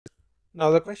Now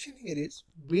the question here is,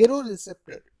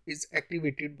 baroreceptor is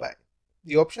activated by,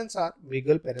 the options are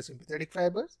vagal parasympathetic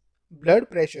fibers, blood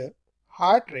pressure,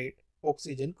 heart rate,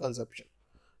 oxygen consumption.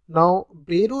 Now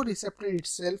baroreceptor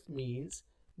itself means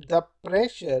the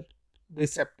pressure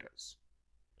receptors.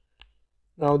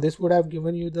 Now this would have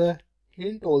given you the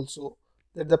hint also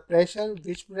that the pressure,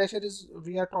 which pressure is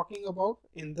we are talking about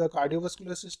in the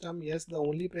cardiovascular system. Yes, the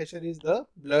only pressure is the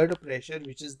blood pressure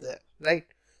which is there, right?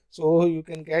 So you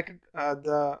can get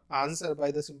the answer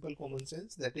by the simple common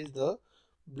sense, that is the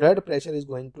blood pressure is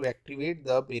going to activate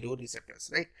the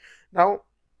baroreceptors, right? Now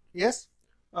yes,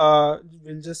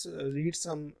 we'll just read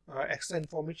some extra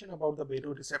information about the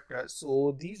baroreceptors.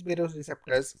 So these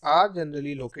baroreceptors are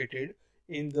generally located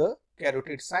in the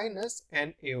carotid sinus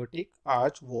and aortic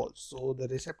arch walls. So the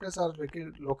receptors are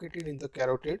located in the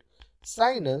carotid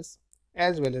sinus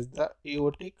as well as the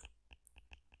aortic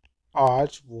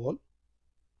arch wall.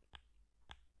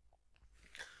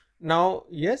 Now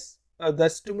yes, the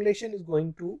stimulation is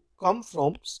going to come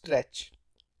from stretch,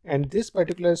 and this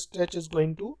particular stretch is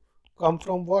going to come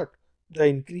from what? The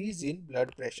increase in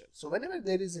blood pressure. So whenever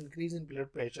there is increase in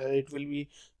blood pressure, it will be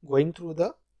going through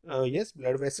the yes,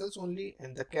 blood vessels only,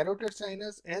 and the carotid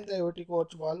sinus and the aortic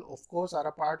arch wall of course are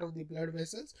a part of the blood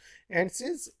vessels. And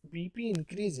since BP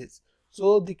increases,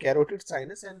 so the carotid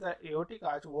sinus and the aortic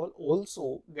arch wall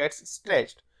also gets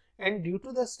stretched, and due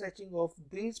to the stretching of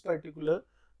these particular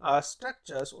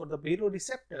structures or the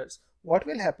baroreceptors, what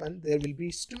will happen? There will be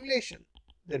stimulation.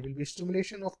 There will be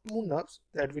stimulation of two nerves,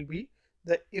 that will be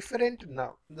the efferent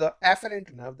nerve, the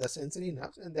afferent nerve, the sensory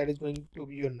nerves, and that is going to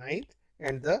be your 9th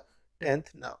and the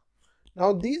 10th nerve.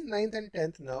 Now these 9th and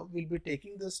 10th nerve will be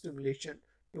taking the stimulation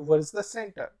towards the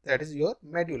center, that is your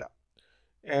medulla,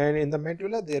 and in the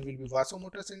medulla there will be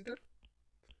vasomotor center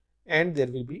and there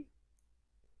will be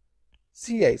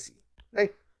CIC,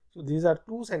 right? So these are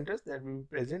two centers that will be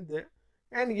present there,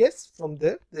 and yes, from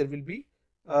there will be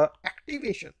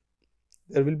activation.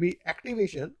 There will be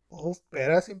activation of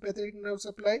parasympathetic nerve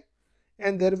supply,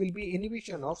 and there will be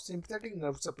inhibition of sympathetic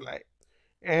nerve supply,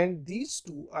 and these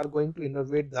two are going to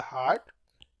innervate the heart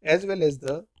as well as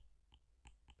the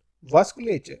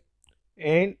vasculature,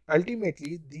 and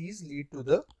ultimately these lead to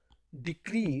the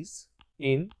decrease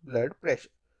in blood pressure.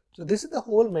 So this is the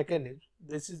whole mechanism.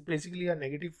 This is basically a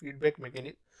negative feedback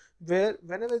mechanism, where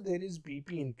whenever there is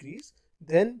BP increase,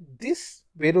 then this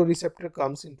baroreceptor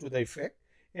comes into the effect,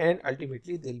 and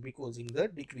ultimately they'll be causing the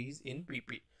decrease in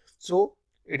BP. So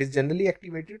it is generally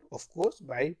activated, of course,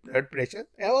 by blood pressure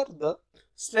or the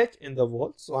stretch in the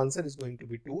wall. So answer is going to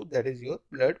be 2, that is your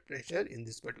blood pressure in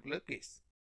this particular case.